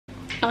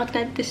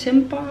Arta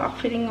December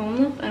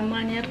Erninnguarlu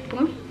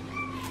amaniarpun.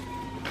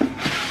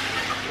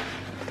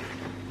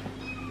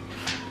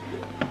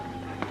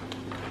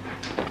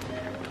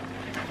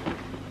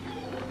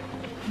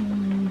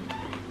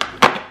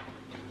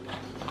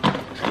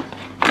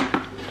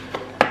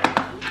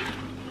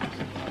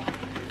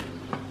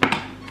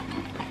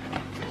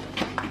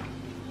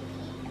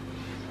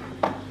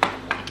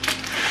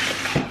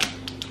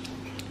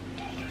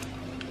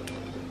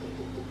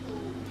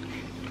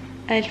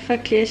 Alpha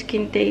Clear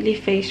Skin Daily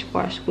Face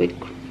Wash with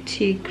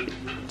tea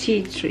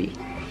tree.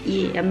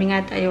 Yeah,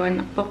 minga tayo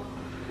po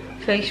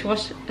face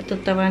wash ito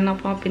tawa na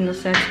po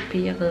pinasa sa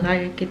piya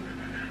kagagit.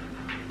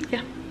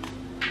 Yeah.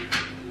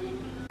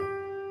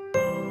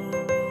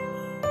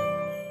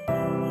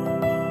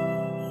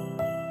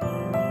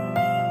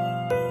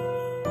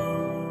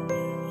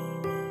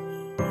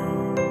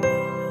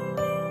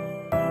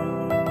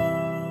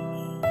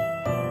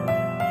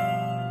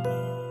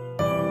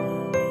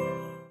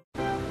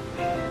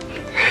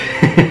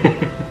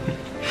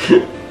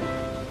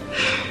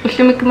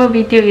 Make a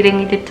video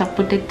eating it up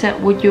with it.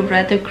 Would you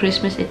rather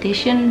Christmas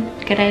edition?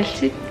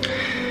 Karelsi?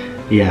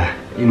 Yeah,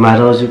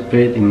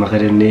 imarosupet,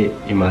 imakarene,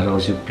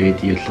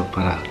 imarosupet, you'll look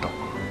parato.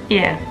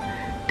 Yeah,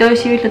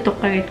 those you look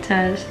at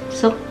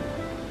so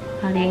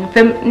I think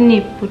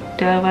family put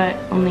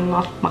only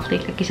off Marley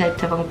like you said,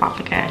 Savang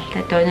Paprika.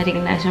 That don't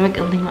recognize me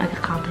only like a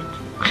cottage.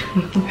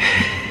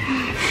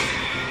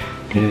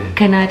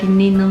 Canadian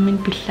Ninomin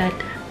Pilad.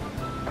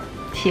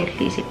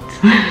 Seriously, it.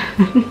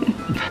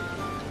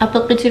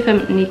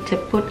 Apelqitsifam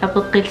niitsaput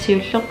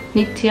apelqilsiulloq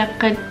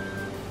nitsiaqqat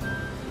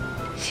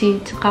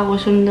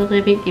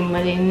siiteqarusunnerivit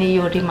immalinni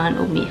yuurimaan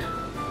umia.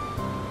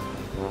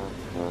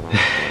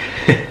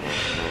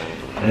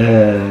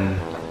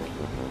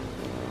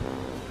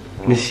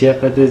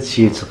 Nissiaqqatat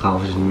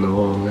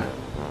siiteqarusunneruunga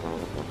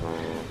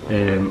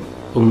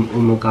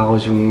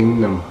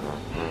ummeqarusunginnama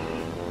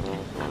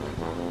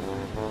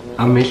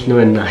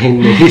amilnuanna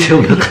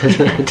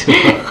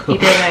hinniisumeqasatuaq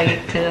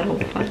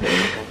idavaagitsagaruppa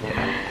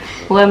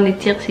Wam ni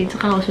tiak si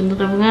tsaka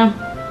sunderivnga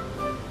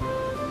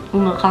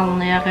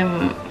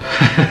umaqarniaqim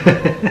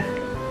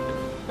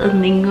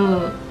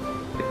Erninngu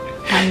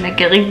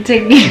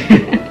tannakeritigi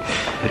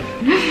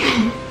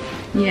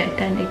ya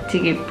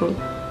tanaktigippu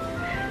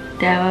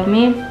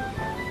taavami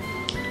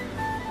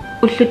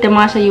ullu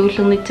tamasa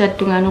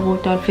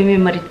yuullernitsaattungaaneruutaal fimi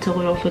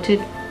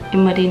maritserulorlutit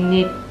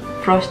immarinni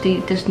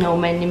Frosty the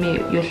Snowman nimi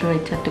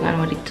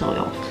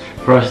yuullernitsaattungaanerumaritserulort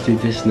Frosty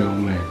the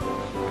Snowman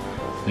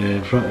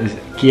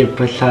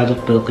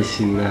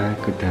Kieppallaarpeeqissinnaha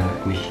kuta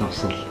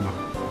nillarserluma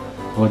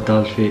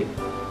otaarfi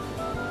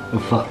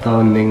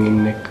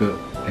uffartaarninginnakku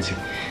asuk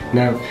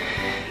naa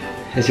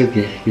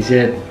asuki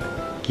kisiat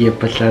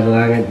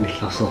kieppallaaraangat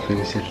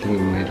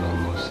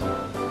nillarserfinisallungimmailormuussa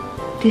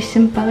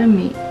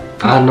Decemberimi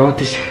no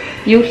this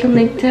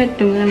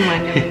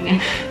yuullernitsaattungaanerumaanavunga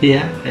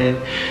ja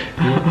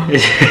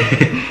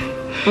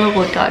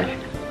otaal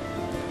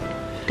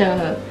ta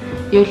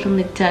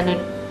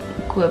yuullernitsaanut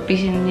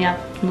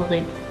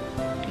kuapisinniarnerit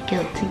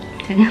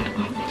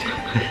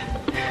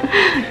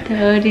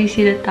Teori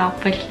sila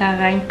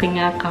tapallaarain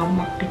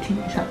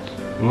qingaaqarmaqqitinisaq.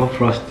 Mo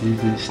Frosty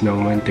the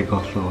Snowman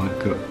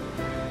teqorlurakku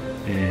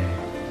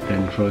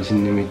dan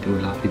Frozen nimit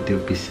ularpitu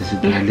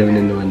pissasut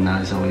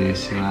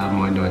alunannuannaasoriussua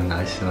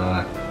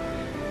muanuannaassuara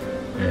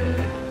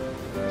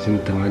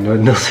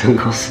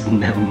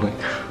simtamanuannersunqorsinnaamma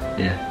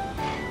ja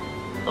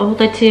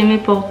Ortatimi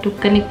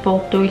portukkanik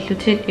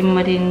portuillutit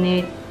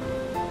immalinni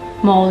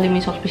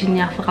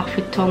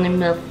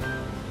moorlimisorpisinniarfeqarfittornimmeeq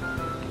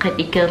qat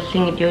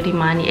ikerlingit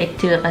yuulimaani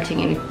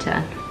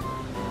attileqatinginitsaa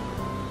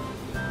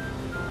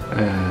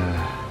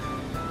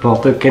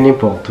portukkani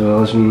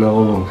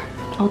portuersunnerulunga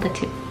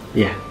Ortati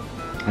ja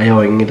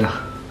ajoringila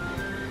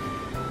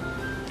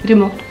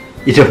Rimort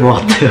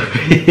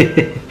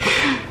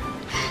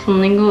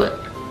Erninngu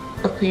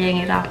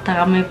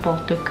erriangilaartarami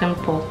portukkan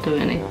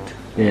portuinit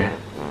ja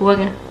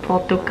Uanga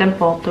portukkan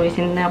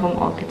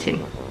portuisinnaavung ortatim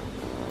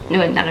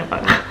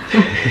nuannaripaqa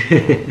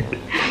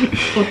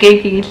Okei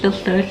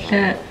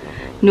kigillerluulla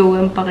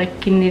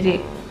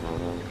Novemberikkinnili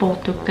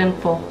portukkan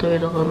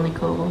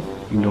portuilerernikuugu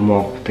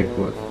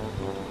Numortakkuat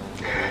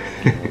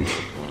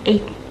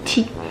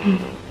 80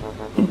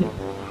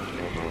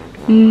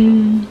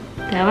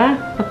 Tava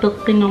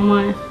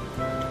apeqqinnerma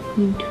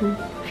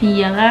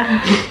 4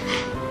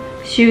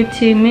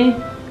 7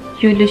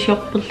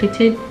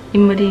 juleshorperlitit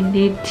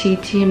immalinni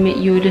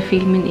 10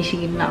 julefilmin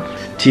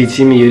isiginnaarlus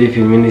 10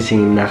 julefilmin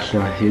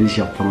isiginnaarluma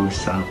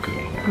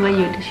juleshorpernissaaqqianga va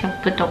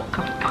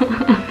juleshorpetoqqarpa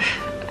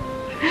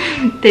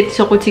Det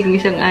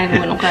soqutigisang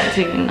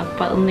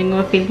ainamunoqaasiginnarpa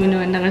Erninnguarlu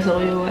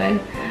filminuannaqisoriuaa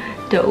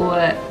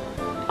taua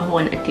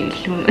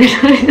ahuanatillumu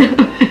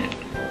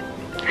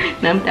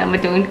nam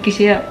taamatuun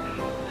kisia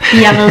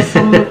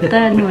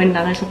iaqersernertaa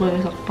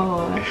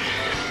nuannaqisoriusarparua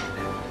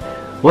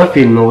Wa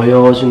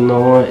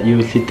filmeriorsunnerua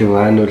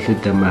yuullitungaanullu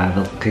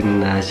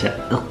tamaaveqqinnaasa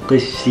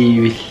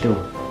eqqissiivillu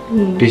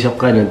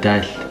pisoqqanu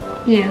taallu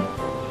Ja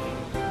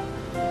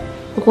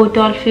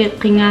Rudolfi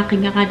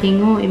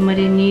qingaaqingalingu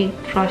immalinni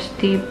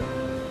Frosty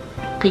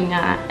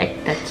qingaa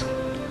attat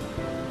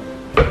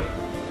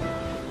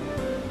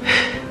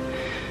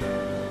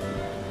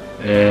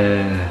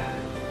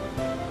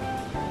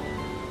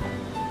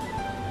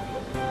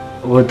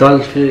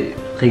Rudolf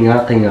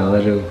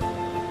ringaru.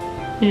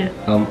 Ja.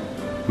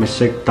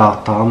 Massak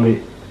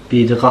tartarmi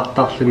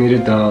piileqartarlunilu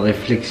taa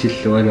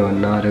refleksilluanu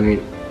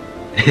annaalugin.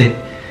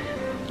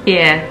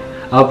 Ja.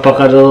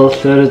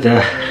 Appaqalererluulu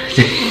taa.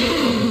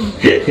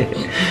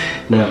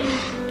 Na.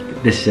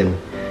 Listen.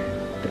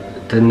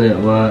 Tanne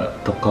wa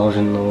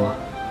toqqarusinnerwa.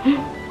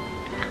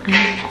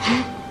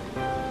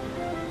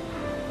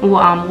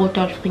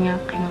 Rudolf ringaru.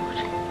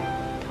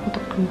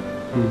 Toqqama.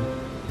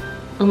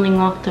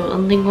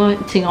 Erninnguarlu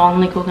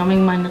tingaarniku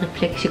gaming man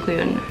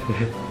refleksikujun.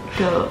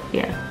 Så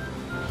ja.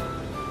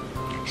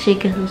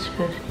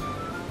 Sikkerhedsførsel.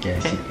 Ja,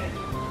 sikkerhed.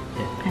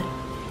 Ja.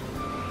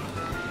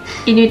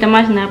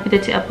 Inuitamas napita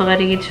ti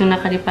apararigit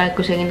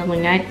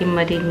sunaqalipaakkusaginerungaat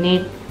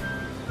immalinniit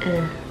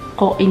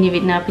qo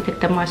inivit napita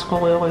tamas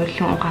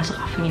qoruyoruyullun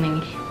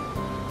oqaasaqarfinginangil.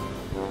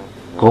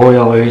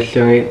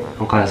 Qoruyoruyullungi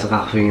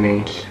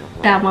oqaasaqarfinginangil.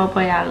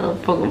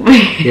 Taamapajaareerpagum.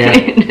 Ja.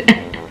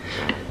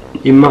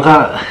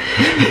 Immaqa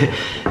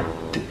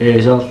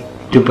så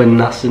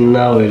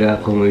tupannarsinnaaruila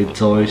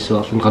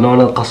qunguitsoruissuarlun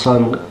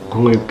qanoorneqqarsaami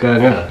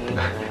qunguikkaanga.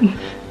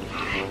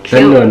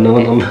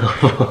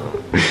 Sannuannernernernerpu.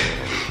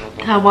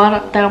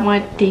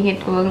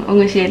 Taamaartaamaattiingit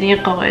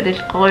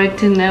ungasianiiqqoruilal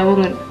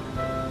qoruyutsinnaavungut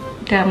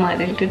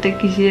taamaalal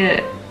tutakisia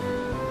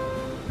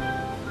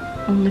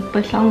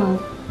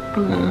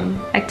ungippallaarnerpagum.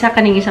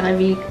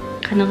 Atsaqaningisarivi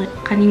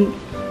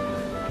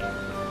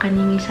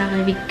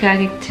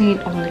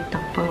qaningisarivikkaagitsingit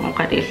ornittarpagum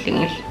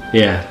oqaliillingil.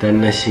 Ja,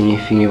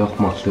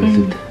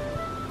 tannassingiffingivarmarlullut.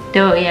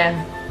 Då ja.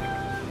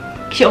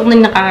 Kisi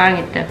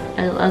orninneqaraangitta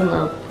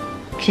aderner.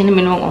 Kisina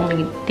minuang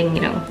orningit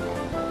tingilang.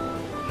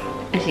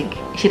 Asik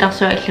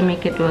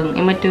silarsuallamiikka tuang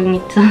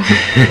imatuungitsa.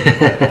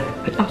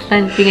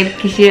 Arlan pingat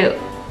kisia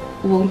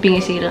uung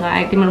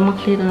pingasileraai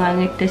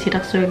timalmarliileraangitta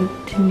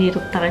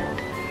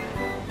silarsuagitsinniilertarit.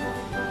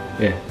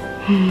 Ja.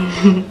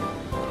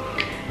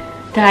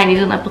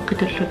 Taanilen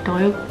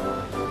apeqqitulluttarujuk.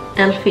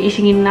 Elfi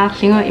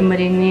isinginnaarlingu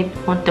immalinniit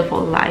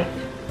Wonderful Life.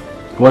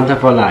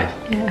 Wonderful life.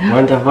 Yeah.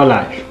 Wonderful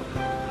life.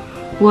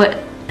 What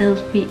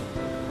Elfi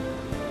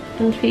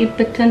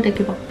ipatan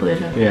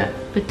takiparpuila. Ja.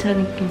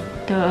 Patanikin.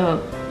 Ta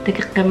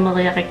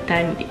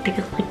takiqqammeriaqittaan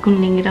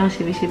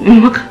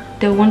takiqqikkunningilaarsivisimimmaq.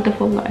 The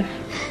Wonderful Life.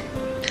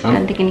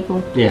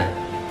 Tantikiniku. Ja.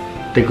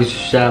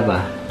 Takussaava.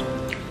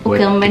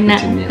 Ukermanna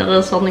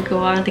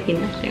resornikuaa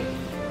takinnarliu.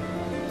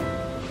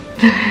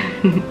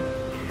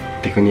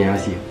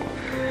 Takuniaasi.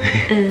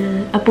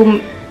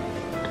 Apum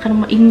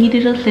qanma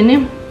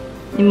ingililerlini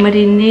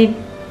immalinniit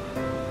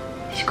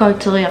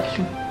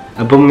skoiteriarlun.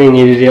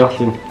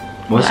 Apummiingililiarlun.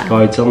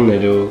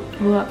 Moskoiternalu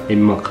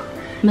immaq.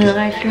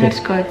 Mederaallungat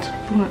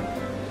skoiterpunga.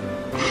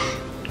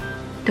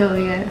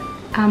 Toja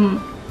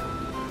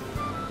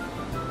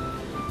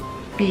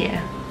ja.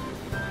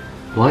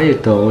 Why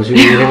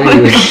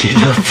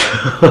tausuulilerlullilert.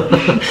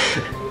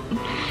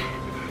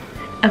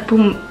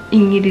 Apum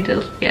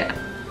ingililer ja.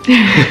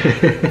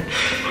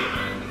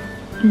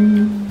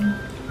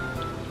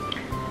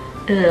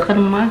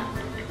 Qanma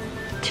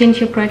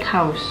Gingerbread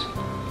House.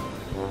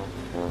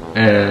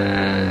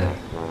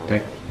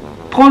 Tak.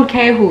 Brun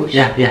kagehus.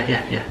 Ja.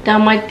 Der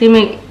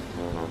maittimik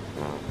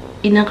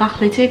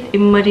ineqarlitit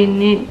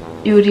immalinniit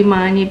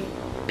yuulimaani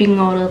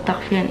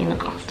pingoorertarfian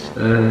ineqarlit.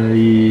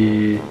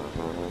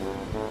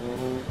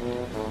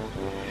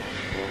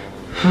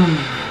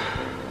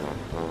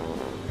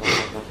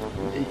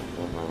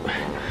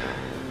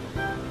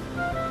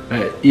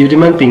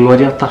 Yuliman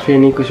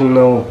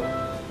pingooriartarfianikkusunnaru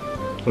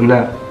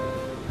una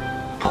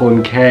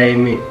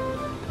brunkaimi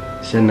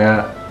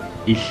sana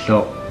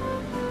illo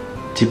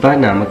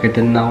tipana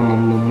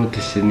makatannarnernermu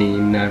tassani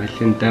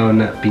innaavillun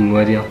tauna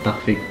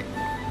pingooriartarfik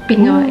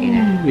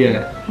Pingoorina.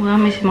 ja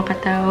Uamis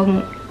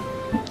maqataawung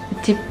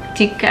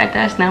tikka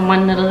ataas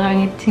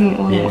naamanneleraangitsingi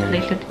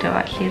uungorlillut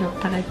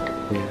tavaallilertarit.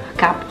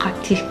 Kaap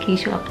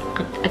praktiskiisu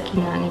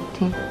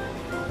akingaangitsingi.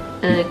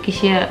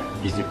 Kisia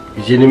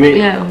isinimi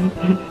ja.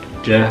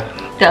 ja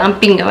Taam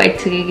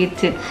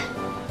pingavaitsigigitsit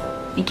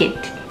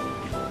iget.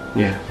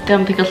 ja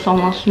Taam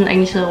pikerlornerlun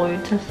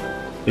angiseeruyutas.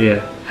 ja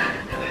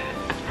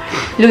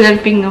Lugan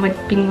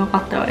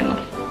pingoqartavainer.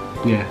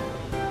 ja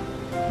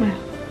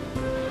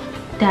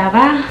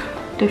Tava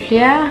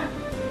tullia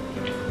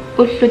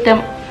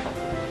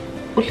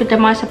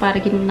ullutamaasa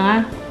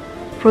paarakinnera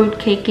fruit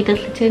cake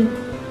kiterlitin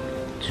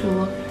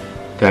suur.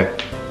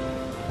 tak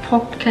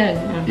Fruit cake.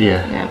 Ja.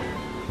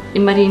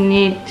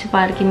 Immalinniit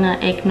paarakinnera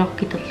eggnog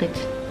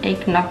kiterlit.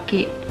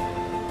 Eggnoggi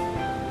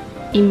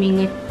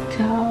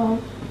imingettaa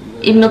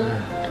inner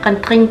qan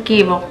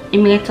trinkiivo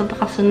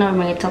imingetsertaqarsanaa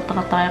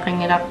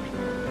imingetsertaqartariaqangilaq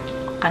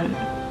qan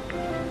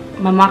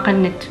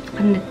mamaqannat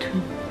qannattu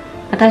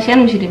atasian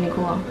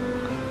misilinikuwa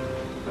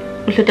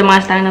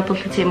ullutamaas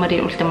taanartorliti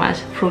immarin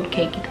ullutamaas fruit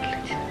cake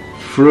kiterlit.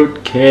 fruit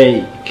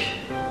cake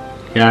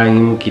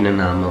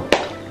yaangimkinanaamo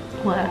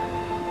Wa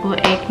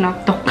eggnog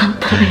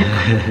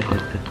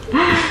toqqartariaq.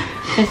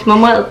 Es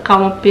mama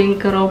qamappiin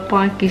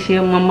karoopaan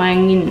kisia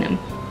mamaanginnam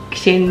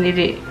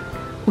kisiannili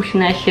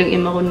ulnaallu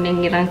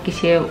imerunnangilaan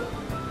kisia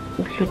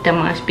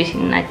Ullutama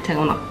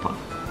spisinnaitsagunarpa.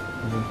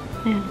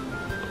 Yeah.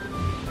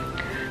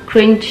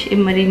 Cringe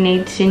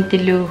marinate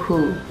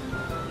sintiluhu.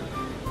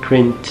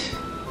 Cringe.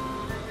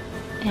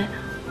 Yeah.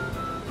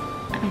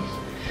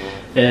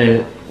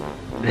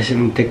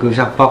 Näsen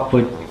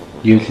tekusarparput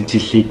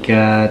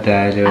juulitillika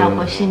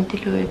taalu.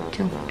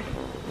 Sintiluitsu.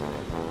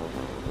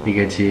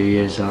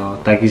 Negativiasa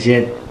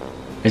takisiat.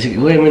 Asik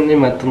uemanni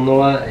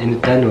mattornua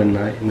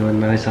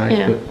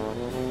inuttanuannarisaaikku.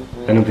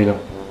 Anu pina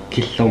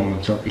killormu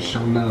so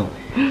illarnaaru.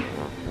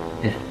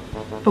 Ja.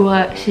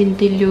 Wa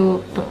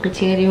sintilu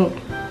peqitiariu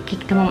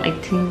kiktamam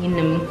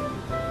aktinginnami.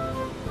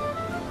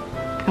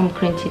 Am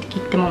cringe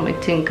kiktamam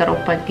aktin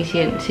karoppat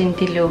kisian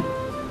sintilu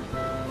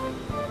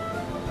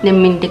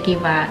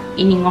nemmintakiva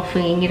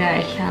iningorfingingira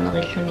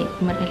allaanerilluni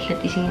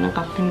imallallat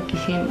isingineqartami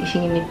kisian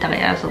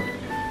isinginnittariaaso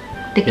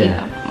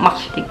takiva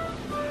marstik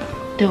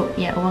to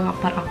ya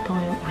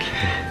uangarparartoriu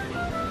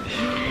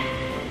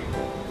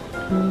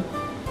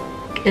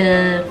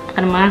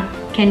qanama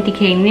candy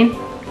canein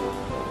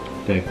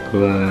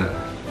Takua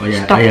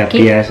oya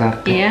biasa.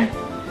 Iya.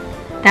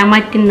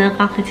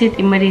 Tamattinneqarlitit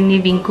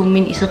imalinni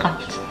vinkummin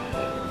iseqarlit.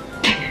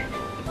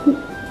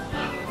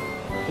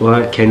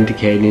 Wa candy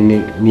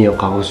cane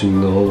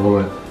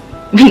nioqarusunnerunga.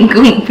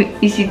 Vinkum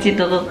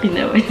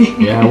isititereqinavani.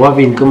 Ja, wa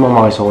vinkum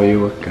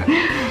mamarisorujuakka.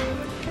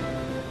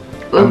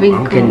 Wa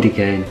vinkum candy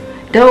cane.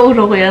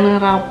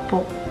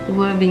 Taurorianerarpo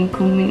wa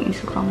vinkummin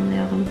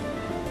iseqarniarun.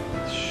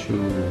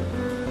 Sure.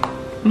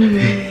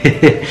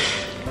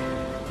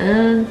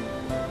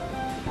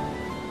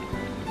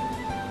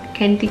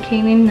 Candy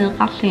canein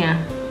neqarlia.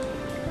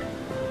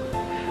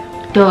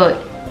 To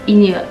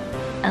ini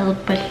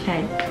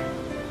alpallat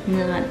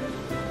neran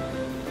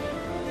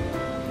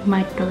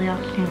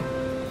materiallia.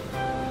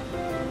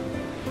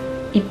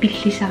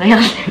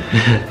 Ipillisariarlia.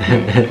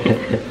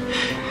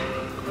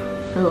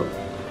 So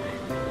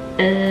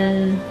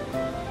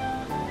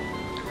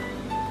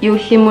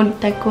юллимут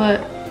таква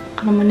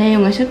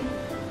qanamanaayungasut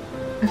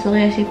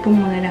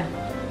асериасиппуммагала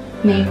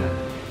ми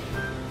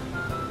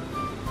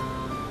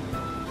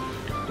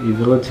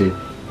Ivertit.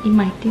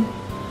 имайти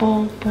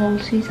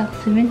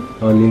полсисарсимин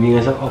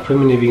Nivingasak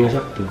opfemi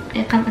nivingasaktu.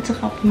 эқан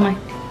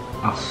атеқарпимайти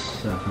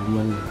Arsa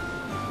kaman.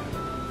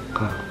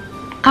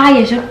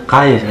 qaayasut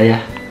Qaayas aya.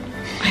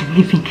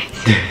 нивингас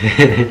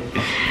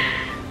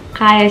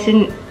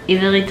qaayasун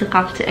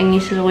иверитеқарти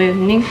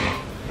ангисеруйунник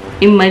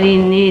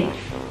иммалиинни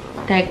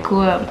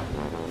таккуа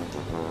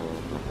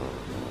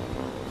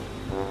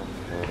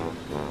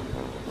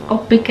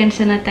оппикан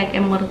санатак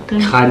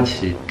эммертун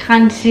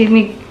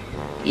крансимик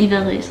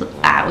иверисо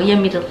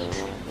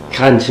уямилерт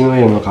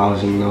Kransinguyango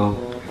qaarusunnerу.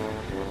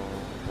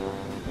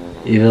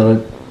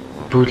 Iverit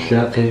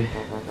puullaaqi.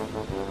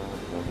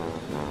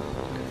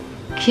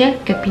 кия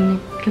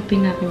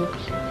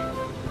капинааринеқли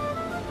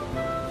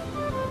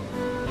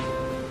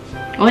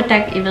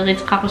отак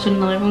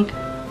иверитеқарусуннеривун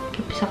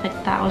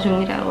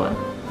каписақиттаарусунгилаагуа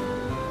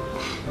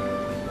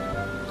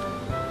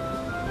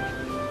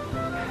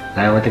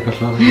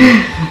Taawatakallar.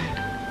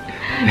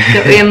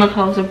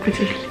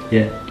 уямеқарусуппутил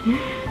Ja.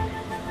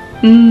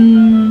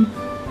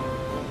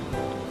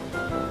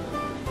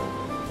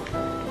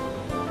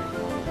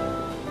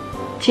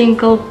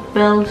 Jingle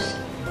bells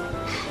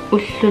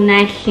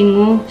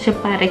уллунааллингу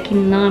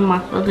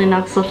сапаалакиннеримар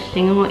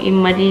эринарсерлингу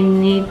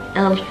иммалинни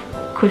elf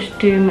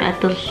костюм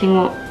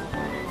атерлингу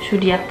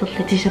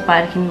сулиартерла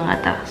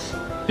тисапаалакиннератаарс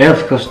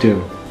Elf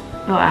costume.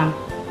 Joa.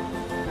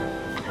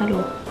 Hallo.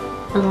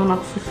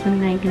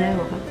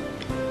 Erninnguarlu.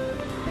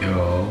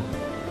 Jo.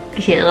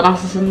 Kisia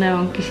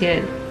Erninnguarlu kisia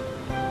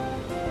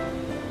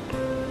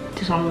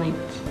tisarniit.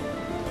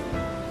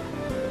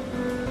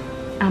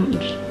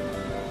 Il.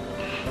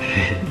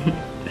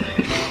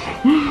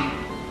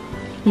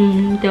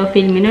 Det var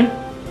filmen.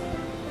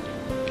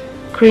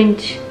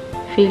 Cringe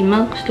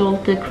filmer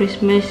stolte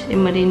Christmas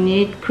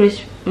imaginate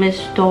Christmas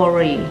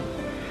story.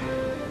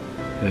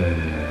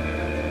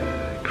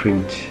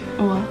 Cringe.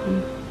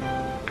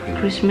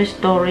 Christmas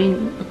story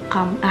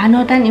kam.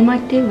 Ano tan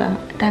imaktiva?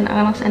 Tan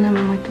anak sana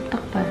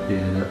mamaktakpa. Ja.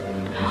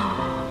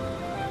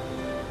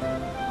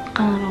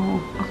 Karo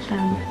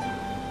aksan.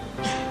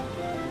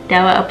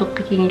 Dawa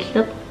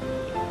apukingillet.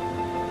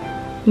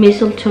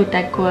 Mistletoe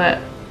takwa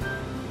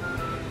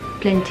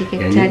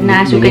plantikatsaat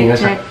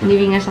naasukatsaat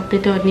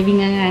nivingasartituut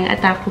nivingangaang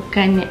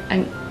ataaqukkaanni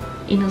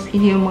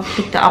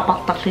iniumartikta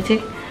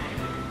apartarlitit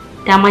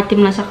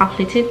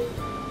taamaattimnasaqarlitit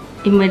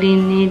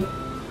immaliinniit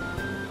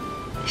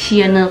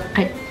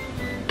sianeeqqat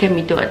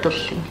kamitu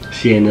aterling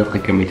Sianeeqqa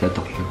kamitu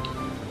aterling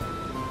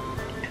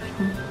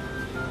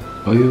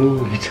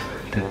Ayuu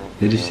ta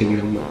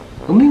erissingilamma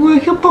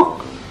Umminguikerpoq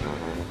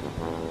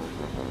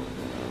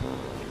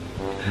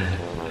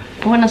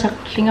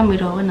puanasaqarlingam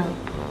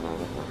iluorinaerpa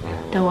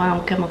tawaam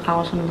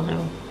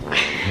kamaqarusunneru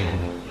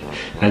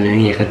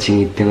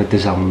Anangiqatingittangu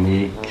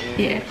tusarniik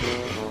Yeah.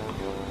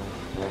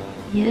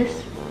 Yes.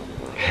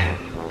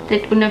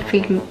 Det una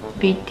film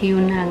video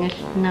nangal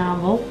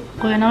naavo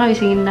qoyanara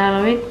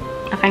isinginnaarvit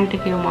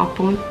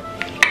aqangtakiumaarpugun